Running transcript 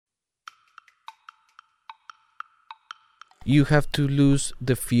You have to lose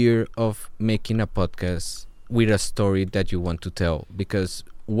the fear of making a podcast with a story that you want to tell, because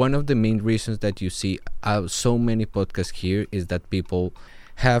one of the main reasons that you see so many podcasts here is that people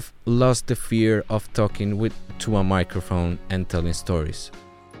have lost the fear of talking with to a microphone and telling stories.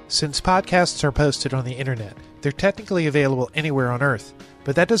 Since podcasts are posted on the internet, they're technically available anywhere on Earth,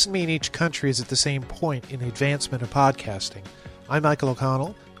 but that doesn't mean each country is at the same point in the advancement of podcasting. I'm Michael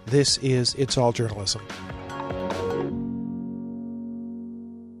O'Connell. This is It's All Journalism.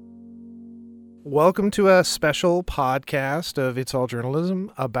 Welcome to a special podcast of It's All Journalism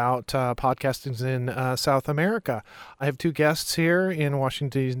about podcasting in South America. I have two guests here in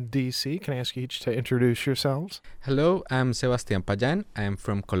Washington, D.C. Can I ask you each to introduce yourselves? Hello, I'm Sebastián Payán. I'm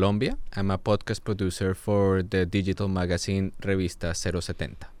from Colombia. I'm a podcast producer for the digital magazine Revista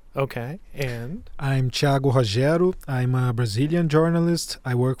 070. Okay, and? I'm Thiago Rogero. I'm a Brazilian journalist.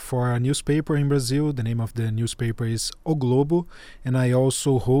 I work for a newspaper in Brazil. The name of the newspaper is O Globo. And I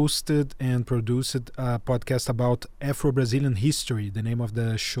also hosted and produced a podcast about Afro-Brazilian history. The name of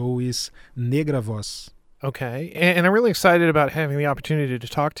the show is Negra Voz. Okay, and I'm really excited about having the opportunity to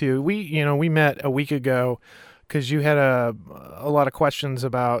talk to you. We met a week ago because you had a lot of questions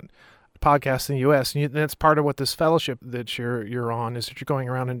about podcasts in the U.S. And that's part of what this fellowship that you're on is that you're going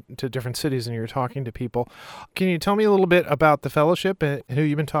around into different cities and you're talking to people. Can you tell me a little bit about the fellowship and who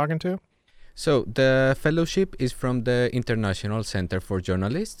you've been talking to? So the fellowship is from the International Center for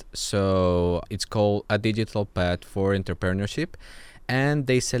Journalists. So it's called A Digital Path for Entrepreneurship. And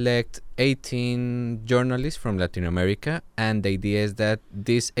they select 18 journalists from Latin America. And the idea is that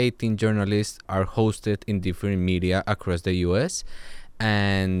these 18 journalists are hosted in different media across the U.S.,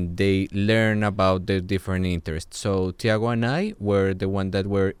 and they learn about their different interests. So Thiago and I were the one that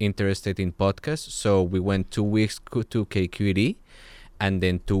were interested in podcasts. So we went 2 weeks to KQED and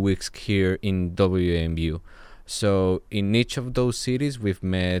then 2 weeks here in WMU. So in each of those cities, we've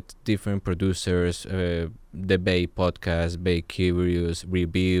met different producers, the Bay Podcast, Bay Curious,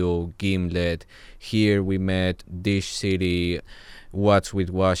 Review, Gimlet. Here we met Dish City, What's with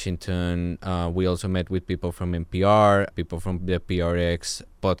Washington. We also met with people from NPR, people from the PRX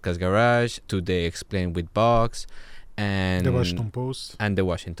Podcast Garage, Today Explained with Box, and The Washington Post. And the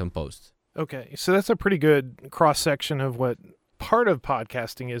Washington Post. Okay, so that's a pretty good cross-section of what part of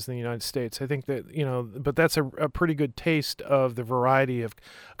podcasting is in the United States. I think that, but that's a pretty good taste of the variety of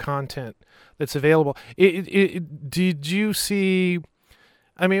content that's available. Did you see,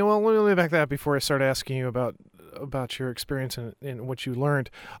 let me back that before I start asking you about your experience and what you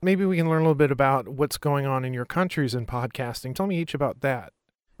learned. Maybe we can learn a little bit about what's going on in your countries in podcasting. Tell me each about that.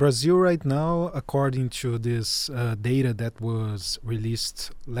 Brazil right now, according to this data that was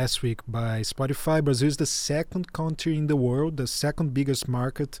released last week by Spotify, Brazil is the second country in the world, the second biggest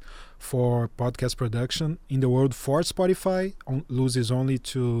market for podcast production in the world for Spotify, loses only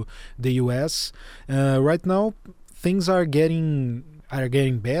to the US. Right now, things are getting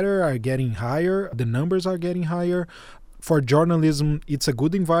better, are getting higher. The numbers are getting higher. For journalism, it's a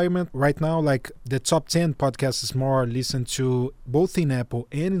good environment. Right now, like the top 10 podcasts is more listened to both in Apple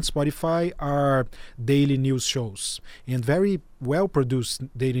and in Spotify are daily news shows and very well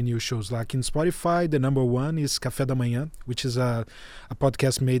produced daily news shows. Like in Spotify, the number one is Café da Manhã, which is a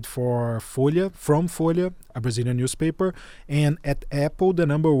podcast made for from Folha, a Brazilian newspaper. And at Apple, the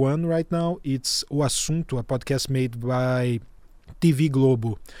number one right now, it's O Assunto, a podcast made by TV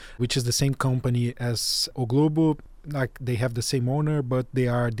Globo, which is the same company as O Globo. Like they have the same owner, but they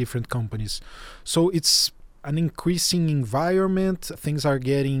are different companies. So it's an increasing environment. Things are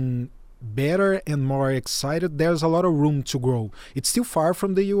getting better and more excited. There's a lot of room to grow. It's still far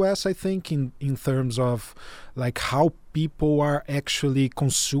from the US, I think, in terms of like how people are actually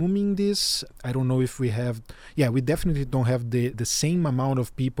consuming this. I don't know if we definitely don't have the same amount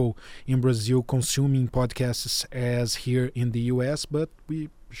of people in Brazil consuming podcasts as here in the US, but we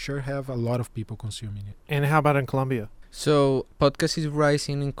sure have a lot of people consuming it. And how about in Colombia? So podcast is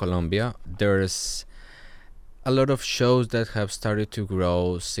rising in Colombia. There's a lot of shows that have started to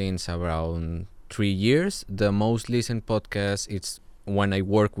grow since around 3 years. The most listened podcast, it's one I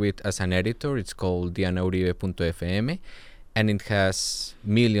work with as an editor. It's called DianaUribe.fm, and it has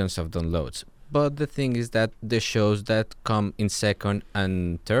millions of downloads. But the thing is that the shows that come in second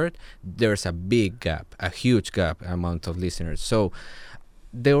and third, there's a big gap, a huge gap amount of listeners. So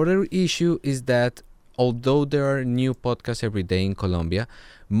the other issue is that although there are new podcasts every day in Colombia,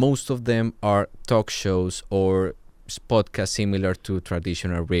 most of them are talk shows or podcasts similar to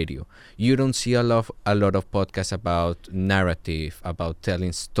traditional radio. You don't see a lot of podcasts about narrative, about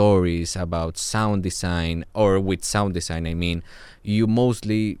telling stories, about sound design, or with sound design I mean. You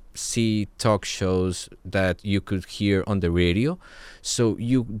mostly see talk shows that you could hear on the radio, so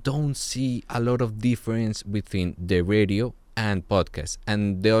you don't see a lot of difference between the radio and podcasts.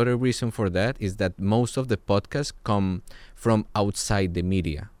 And the other reason for that is that most of the podcasts come from outside the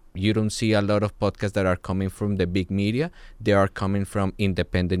media. You don't see a lot of podcasts that are coming from the big media. They are coming from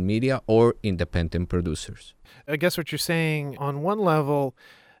independent media or independent producers. I guess what you're saying on one level,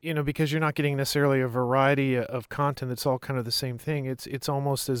 because you're not getting necessarily a variety of content that's all kind of the same thing. It's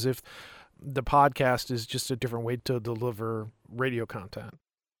almost as if the podcast is just a different way to deliver radio content.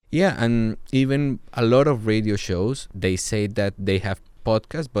 Yeah, and even a lot of radio shows, they say that they have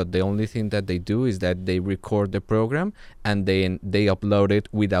podcasts, but the only thing that they do is that they record the program and then they upload it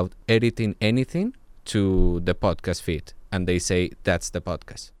without editing anything to the podcast feed. And they say that's the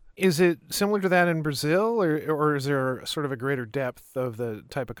podcast. Is it similar to that in Brazil, or is there sort of a greater depth of the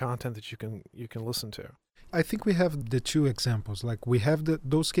type of content that you can listen to? I think we have the two examples. Like we have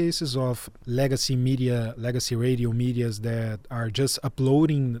those cases of legacy radio medias that are just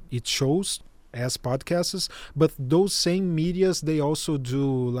uploading its shows as podcasts, but those same medias, they also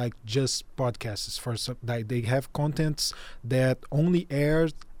do like just podcasts. They have contents that only air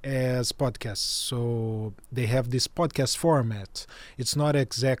as podcasts, so they have this podcast format. It's not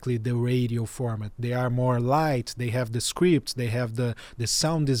exactly the radio format. They are more light. They have the scripts, they have the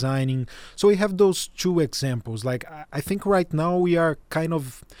sound designing. So we have those two examples. Like I think right now we are kind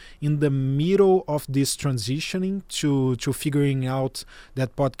of in the middle of this transitioning to figuring out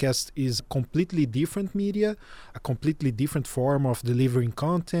that podcast is completely different media, a completely different form of delivering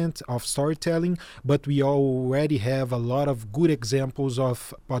content, of storytelling, but we already have a lot of good examples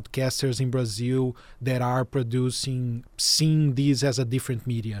of podcasters in Brazil that are seeing these as a different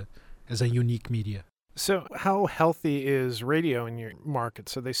media, as a unique media. So how healthy is radio in your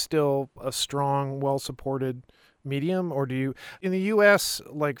markets? Are they still a strong, well-supported medium? Or in the U.S.,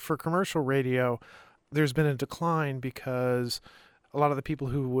 like for commercial radio, there's been a decline because a lot of the people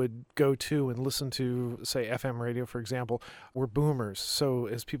who would go to and listen to, say, FM radio, for example, were boomers. So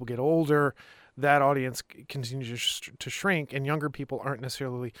as people get older, that audience continues to shrink, and younger people aren't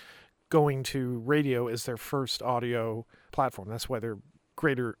necessarily going to radio as their first audio platform. That's why they're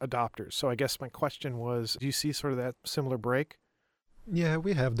greater adopters. So I guess my question was, do you see sort of that similar break? Yeah,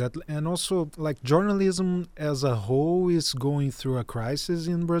 we have that. And also, like, journalism as a whole is going through a crisis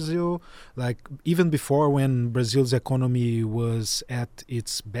in Brazil. Like, even before, when Brazil's economy was at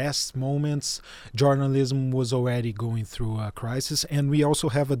its best moments, journalism was already going through a crisis. And we also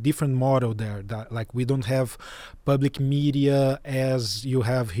have a different model there. Like, we don't have public media as you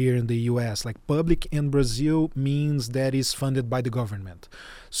have here in the US. Like, public in Brazil means that is funded by the government.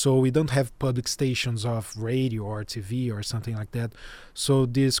 So we don't have public stations of radio or TV or something like that. So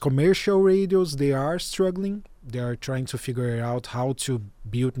these commercial radios, they are struggling. They are trying to figure out how to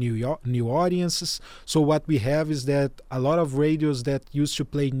build new audiences. So what we have is that a lot of radios that used to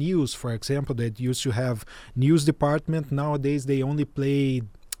play news, for example, that used to have news department, nowadays they only play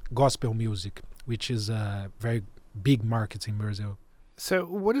gospel music, which is a very big market in Brazil. So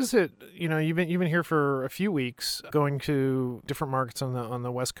what is it, you've been here for a few weeks, going to different markets on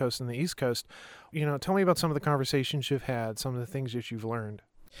the West Coast and the East Coast. Tell me about some of the conversations you've had, some of the things that you've learned.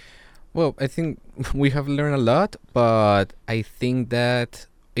 Well, I think we have learned a lot, but I think that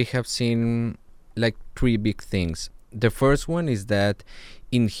I have seen like three big things. The first one is that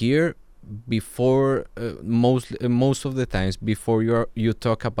in here, before most of the times before you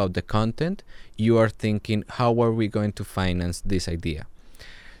talk about the content, you are thinking, how are we going to finance this idea?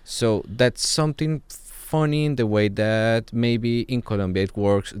 So that's something funny in the way that maybe in Colombia it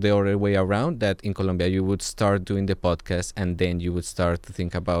works the other way around, that in Colombia you would start doing the podcast and then you would start to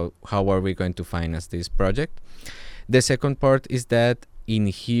think about how are we going to finance this project. The second part is that in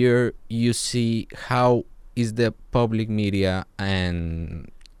here you see how is the public media and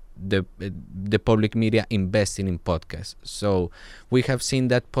the public media investing in podcasts. So we have seen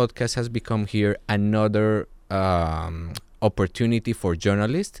that podcast has become here another opportunity for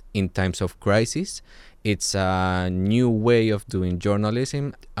journalists in times of crisis. It's a new way of doing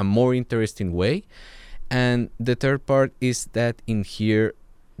journalism, a more interesting way. And the third part is that in here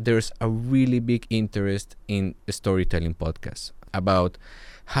there's a really big interest in storytelling podcasts, about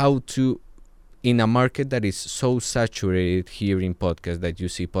how to, in a market that is so saturated here in podcasts, that you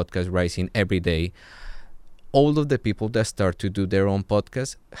see podcasts rising every day, all of the people that start to do their own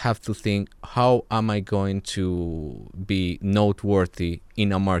podcasts have to think, how am I going to be noteworthy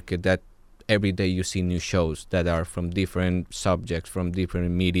in a market that every day you see new shows that are from different subjects, from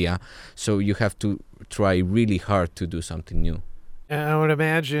different media. So you have to try really hard to do something new. And I would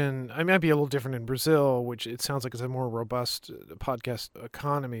imagine, I might be a little different in Brazil, which it sounds like it's a more robust podcast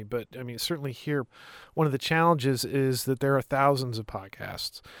economy. But I mean, certainly here, one of the challenges is that there are thousands of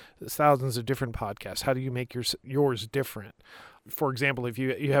podcasts, thousands of different podcasts. How do you make yours different? For example, if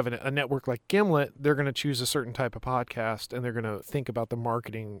you have a network like Gimlet, they're going to choose a certain type of podcast and they're going to think about the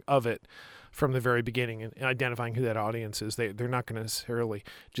marketing of it from the very beginning and identifying who that audience is. They're not going to necessarily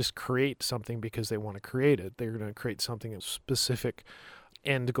just create something because they want to create it. They're going to create something with specific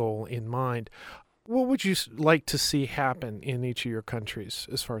end goal in mind. What would you like to see happen in each of your countries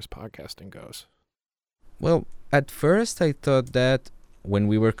as far as podcasting goes? Well, at first I thought that when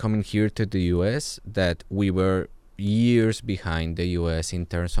we were coming here to the US that we were years behind the US in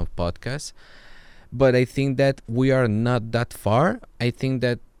terms of podcasts, but I think that we are not that far.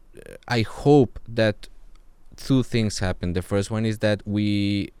 I hope that two things happen. The first one is that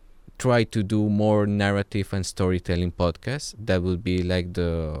we try to do more narrative and storytelling podcasts. That will be like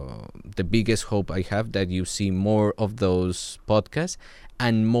the biggest hope I have, that you see more of those podcasts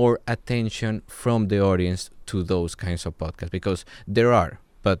and more attention from the audience to those kinds of podcasts, because there are,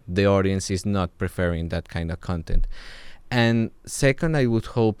 but the audience is not preferring that kind of content. And second, I would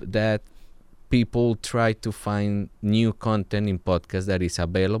hope that people try to find new content in podcasts that is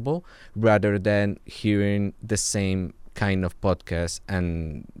available, rather than hearing the same kind of podcast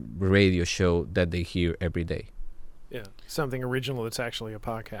and radio show that they hear every day. Yeah, something original that's actually a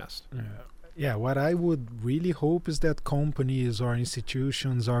podcast. Yeah, what I would really hope is that companies or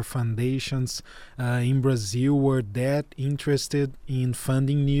institutions or foundations in Brazil were that interested in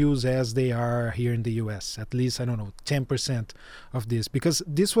funding news as they are here in the US. At least, I don't know, 10% of this. Because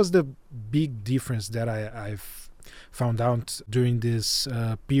this was the big difference that I've found out during this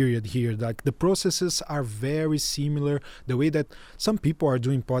period here. Like, the processes are very similar. The way that some people are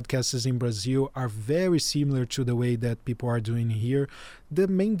doing podcasts in Brazil are very similar to the way that people are doing here. The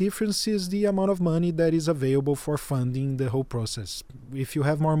main difference is the amount of money that is available for funding the whole process. If you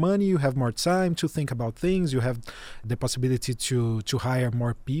have more money, you have more time to think about things. You have the possibility to hire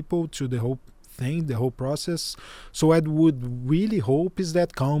more people to the whole thing, the whole process. So what I would really hope is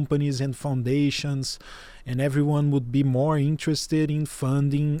that companies and foundations and everyone would be more interested in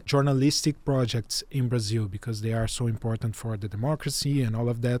funding journalistic projects in Brazil, because they are so important for the democracy and all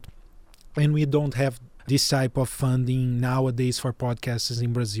of that. And we don't have this type of funding nowadays for podcasts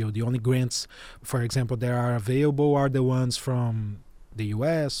in Brazil. The only grants, for example, that are available are the ones from the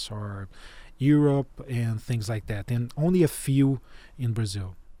US or Europe and things like that, and only a few in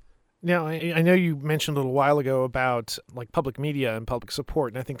Brazil. Now, I know you mentioned a little while ago about like public media and public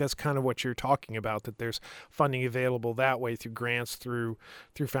support, and I think that's kind of what you're talking about, that there's funding available that way through grants, through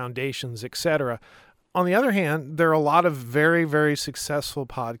foundations, etc. On the other hand, there are a lot of very, very successful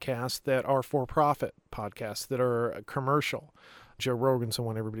podcasts that are for-profit podcasts that are commercial. Joe Rogan's the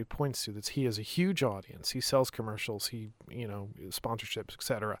one everybody points to. He has a huge audience. He sells commercials, sponsorships,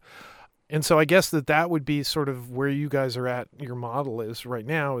 etc. And so I guess that would be sort of where you guys are at. Your model is right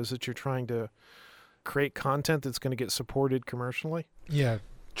now is that you're trying to create content that's going to get supported commercially. Yeah,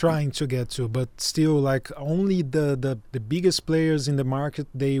 trying to get to, but still, like, only the biggest players in the market,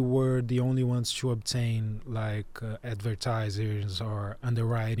 they were the only ones to obtain like advertisers or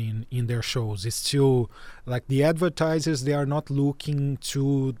underwriting in their shows. It's still like the advertisers, they are not looking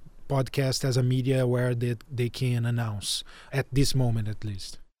to podcast as a media where they can announce at this moment, at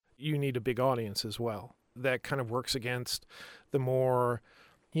least. You need a big audience as well. That kind of works against the more,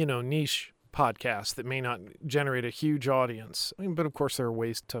 niche podcasts that may not generate a huge audience. But of course, there are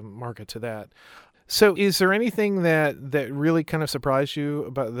ways to market to that. So is there anything that really kind of surprised you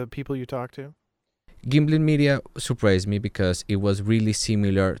about the people you talked to? Gimlet Media surprised me because it was really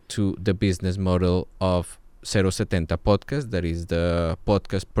similar to the business model of 070 Podcast, that is the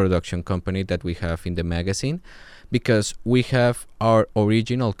podcast production company that we have in the magazine, because we have our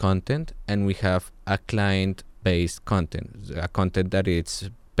original content and we have a client-based content, a content that is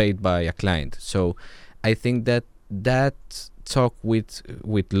paid by a client. So I think that talk with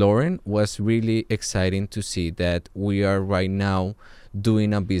Lauren was really exciting to see that we are right now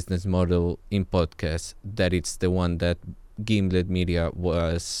doing a business model in podcasts that it's the one that Gimlet Media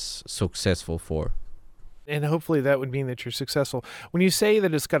was successful for. And hopefully that would mean that you're successful. When you say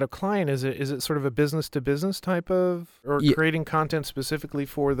that it's got a client, is it sort of a business-to-business type of, or creating content specifically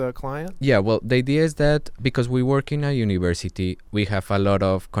for the client? Yeah, well, the idea is that because we work in a university, we have a lot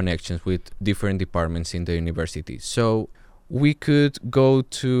of connections with different departments in the university. So we could go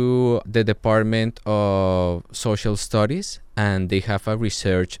to the Department of Social Studies and they have a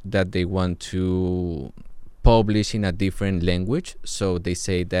research that they want to publish in a different language. So they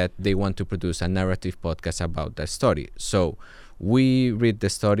say that they want to produce a narrative podcast about that story. So we read the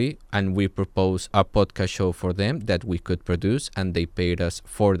story and we propose a podcast show for them that we could produce, and they paid us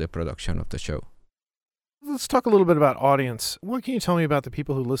for the production of the show. Let's talk a little bit about audience. What can you tell me about the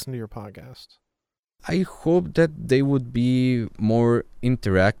people who listen to your podcast? I hope that they would be more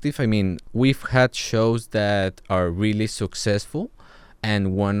interactive. I mean, we've had shows that are really successful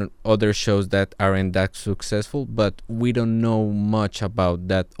and one other shows that aren't that successful, but we don't know much about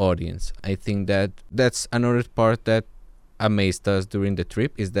that audience. I think that that's another part that amazed us during the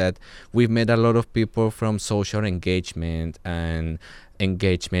trip, is that we've met a lot of people from social engagement and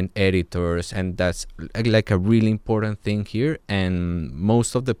engagement editors, and that's like a really important thing here. And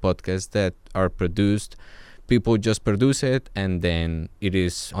most of the podcasts that are produced, people just produce it and then it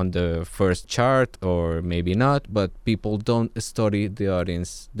is on the first chart or maybe not, but people don't study the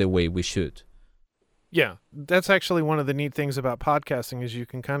audience the way we should. Yeah, that's actually one of the neat things about podcasting is you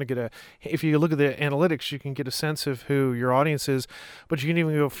can kind of if you look at the analytics, you can get a sense of who your audience is, but you can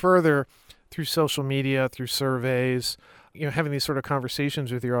even go further through social media, through surveys, having these sort of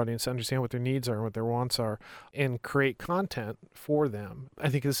conversations with your audience to understand what their needs are and what their wants are and create content for them. I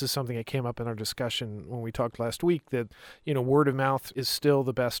think this is something that came up in our discussion when we talked last week, that, word of mouth is still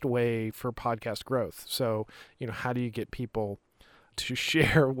the best way for podcast growth. So, how do you get people to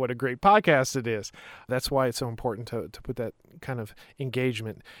share what a great podcast it is? That's why it's so important to put that kind of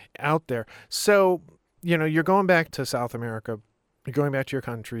engagement out there. So, you're going back to South America, you're going back to your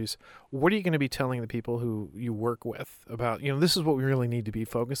countries. What are you going to be telling the people who you work with about, this is what we really need to be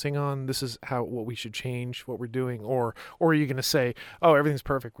focusing on, this is what we should change, what we're doing, or are you going to say, oh, everything's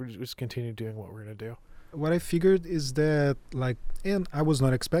perfect, we're just continue doing what we're going to do? What I figured is that, and I was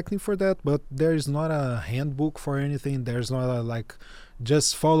not expecting for that, but there is not a handbook for anything. There's not a,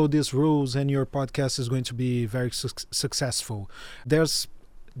 just follow these rules and your podcast is going to be very successful. There's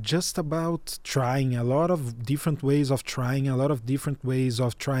just about trying a lot of different ways of trying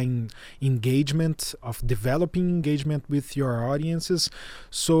engagement, of developing engagement with your audiences.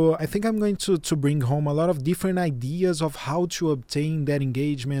 So I think I'm going to bring home a lot of different ideas of how to obtain that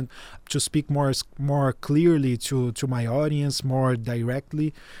engagement, to speak more clearly to my audience, more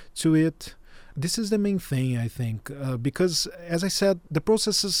directly to it. This is the main thing, I think, because, as I said, the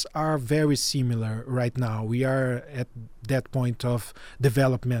processes are very similar right now. We are at that point of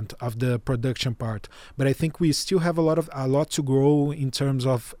development of the production part, but I think we still have a lot to grow in terms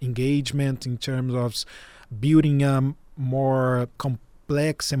of engagement, in terms of building a more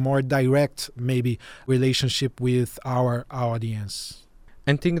complex and more direct, maybe, relationship with our audience.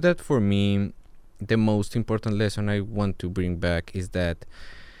 I think that for me, the most important lesson I want to bring back is that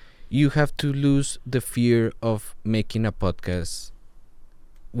you have to lose the fear of making a podcast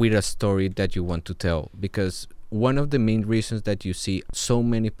with a story that you want to tell, because one of the main reasons that you see so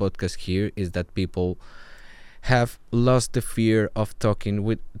many podcasts here is that people have lost the fear of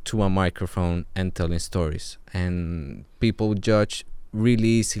talking to a microphone and telling stories, and people judge really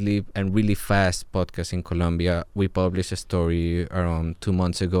easily and really fast podcasts in Colombia. We published a story around 2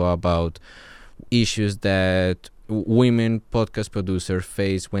 months ago about issues that women podcast producers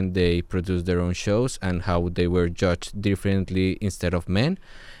face when they produce their own shows and how they were judged differently instead of men,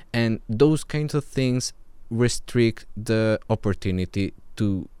 and those kinds of things restrict the opportunity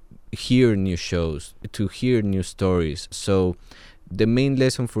to hear new shows, to hear new stories. So the main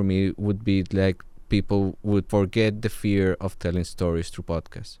lesson for me would be people would forget the fear of telling stories through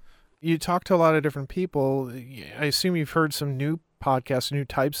podcasts. You talk to a lot of different people. I assume you've heard some new podcasts, new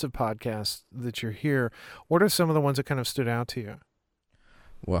types of podcasts that you're here. What are some of the ones that kind of stood out to you?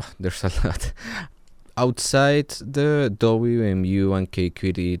 Well, there's a lot. Outside the WMU and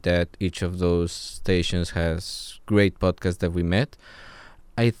KQED, that each of those stations has great podcasts that we met,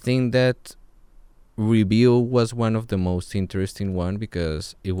 I think that Review was one of the most interesting one,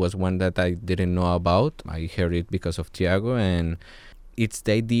 because it was one that I didn't know about. I heard it because of Thiago, and it's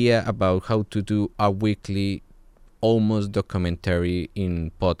the idea about how to do a weekly almost documentary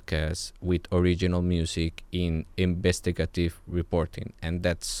in podcasts with original music in investigative reporting, and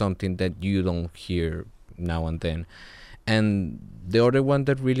that's something that you don't hear now and then. And the other one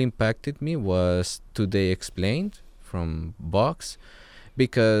that really impacted me was Today Explained from Vox,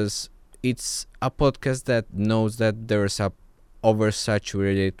 because it's a podcast that knows that there's a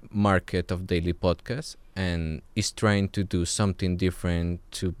oversaturated market of daily podcasts and is trying to do something different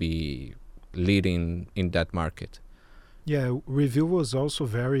to be leading in that market. Yeah, Review was also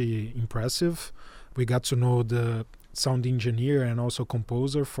very impressive. We got to know the sound engineer and also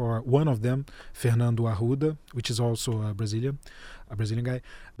composer for one of them, Fernando Arruda, which is also a Brazilian guy.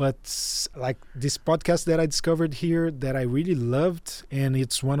 But like this podcast that I discovered here that I really loved, and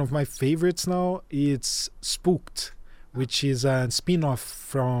it's one of my favorites now, it's Spooked, which is a spin-off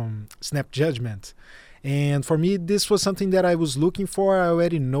from Snap Judgment. And for me, this was something that I was looking for. I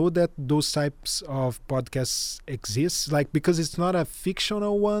already know that those types of podcasts exist, like because it's not a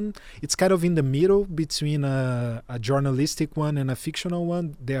fictional one. It's kind of in the middle between a journalistic one and a fictional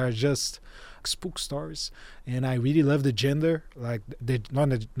one. They are just spook stories, and I really love the gender, like the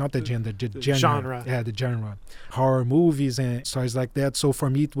genre. Yeah, the genre, horror movies and stories like that. So for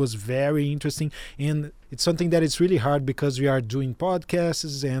me, it was very interesting, and it's something that it's really hard because we are doing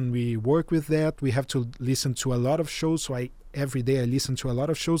podcasts and we work with that. We have to listen to a lot of shows. So every day I listen to a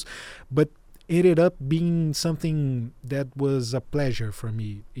lot of shows, but it ended up being something that was a pleasure for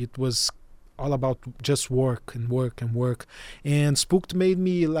me. It was all about just work. And Spooked made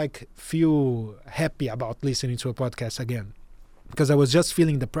me like feel happy about listening to a podcast again, because I was just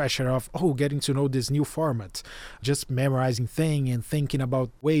feeling the pressure of getting to know this new format, just memorizing thing and thinking about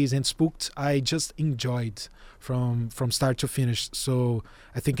ways. And Spooked I just enjoyed from start to finish. So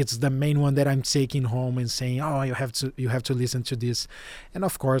I think it's the main one that I'm taking home and saying, you have to listen to this. And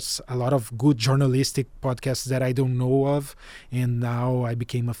of course, a lot of good journalistic podcasts that I don't know of, and now I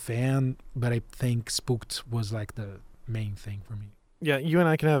became a fan. But I think Spooked was like the main thing for me. Yeah, you and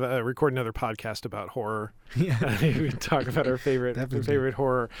I can have record another podcast about horror. Yeah, we talk about our favorite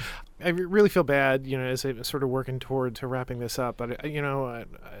horror. I really feel bad, as I'm sort of working toward wrapping this up. But I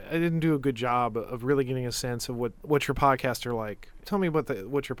didn't do a good job of really getting a sense of what your podcasts are like. Tell me what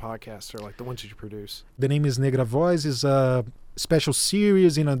your podcasts are like, the ones that you produce. The name is Negra Voz. Is a special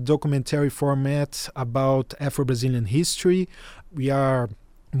series in a documentary format about Afro-Brazilian history. We are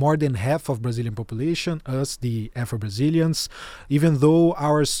more than half of Brazilian population, us, the Afro-Brazilians, even though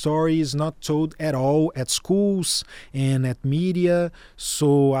our story is not told at all at schools and at media.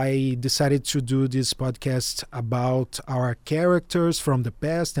 So I decided to do this podcast about our characters from the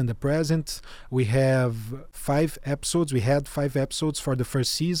past and the present. We have 5 episodes. We had 5 episodes for the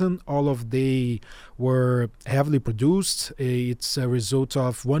first season. All of they were heavily produced. It's a result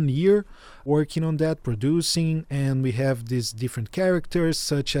of 1 year working on that, producing, and we have these different characters,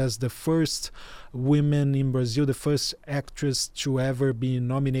 such as the first woman in Brazil, the first actress to ever be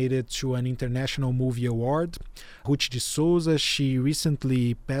nominated to an International Movie Award, Ruth de Souza. She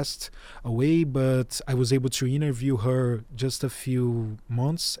recently passed away, but I was able to interview her just a few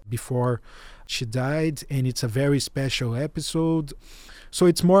months before she died, and it's a very special episode. So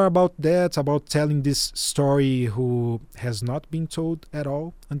it's more about that, about telling this story who has not been told at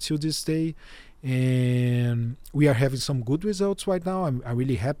all until this day. And we are having some good results right now. I'm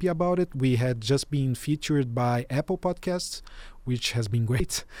really happy about it. We had just been featured by Apple Podcasts, which has been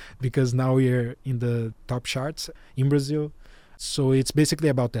great because now we're in the top charts in Brazil. So it's basically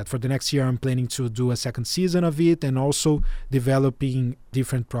about that. For the next year, I'm planning to do a second season of it, and also developing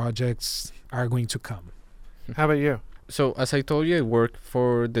different projects are going to come. How about you? So, as I told you, I work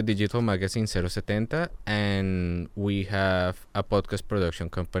for the digital magazine 070, and we have a podcast production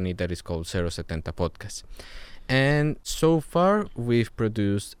company that is called 070 Podcast. And so far, we've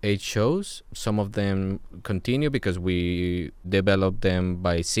produced 8 shows. Some of them continue because we develop them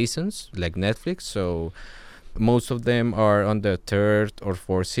by seasons, like Netflix. So most of them are on the 3rd or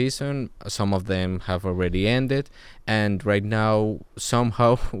 4th season. Some of them have already ended. And right now,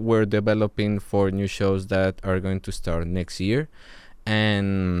 somehow, we're developing 4 new shows that are going to start next year.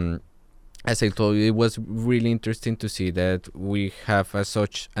 And as I told you, it was really interesting to see that we have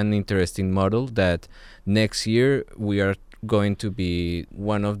such an interesting model that next year we are going to be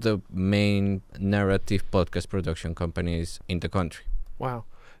one of the main narrative podcast production companies in the country. Wow.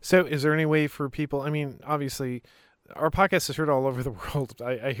 So is there any way for people, obviously, our podcast is heard all over the world.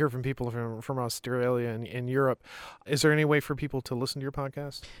 I hear from people from Australia and Europe. Is there any way for people to listen to your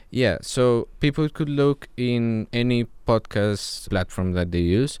podcast? Yeah, so people could look in any podcast platform that they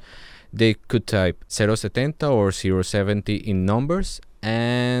use. They could type 070 or 070 in numbers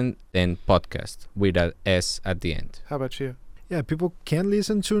and then podcast with an S at the end. How about you? Yeah, people can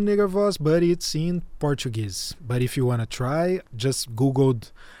listen to Negra Voz, but it's in Portuguese. But if you want to try, just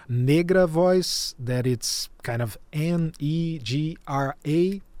Googled Negra Voz, that it's kind of Negra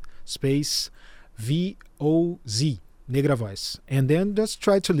space VOZ, Negra Voz. And then just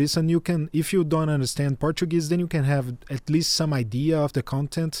try to listen. You can, if you don't understand Portuguese, then you can have at least some idea of the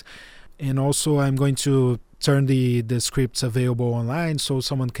content. And also I'm going to turn the scripts available online so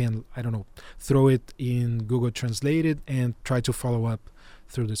someone can, throw it in Google Translate it and try to follow up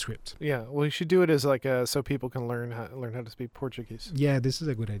through the script. Yeah, well, you should do it as like so people can learn how to speak Portuguese. Yeah, this is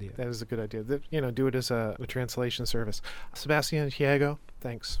a good idea. That is a good idea. Do it as a translation service. Sebastian, Diego,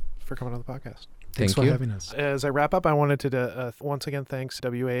 thanks for coming on the podcast. Thanks for having us. As I wrap up, I wanted to once again thanks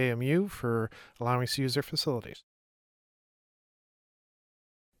WAMU for allowing us to use their facilities.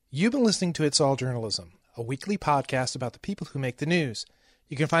 You've been listening to It's All Journalism, a weekly podcast about the people who make the news.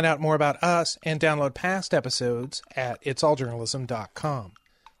 You can find out more about us and download past episodes at itsalljournalism.com.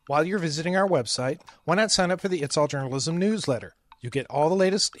 While you're visiting our website, why not sign up for the It's All Journalism newsletter? You get all the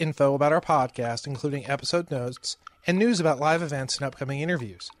latest info about our podcast, including episode notes and news about live events and upcoming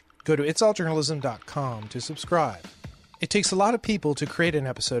interviews. Go to itsalljournalism.com to subscribe. It takes a lot of people to create an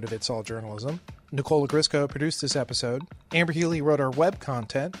episode of It's All Journalism. Nicole Grisco produced this episode. Amber Healy wrote our web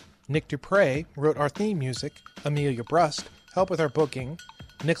content. Nick Dupre wrote our theme music. Amelia Brust helped with our booking.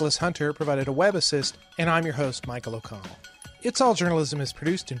 Nicholas Hunter provided a web assist. And I'm your host, Michael O'Connell. It's All Journalism is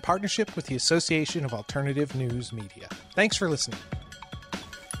produced in partnership with the Association of Alternative News Media. Thanks for listening.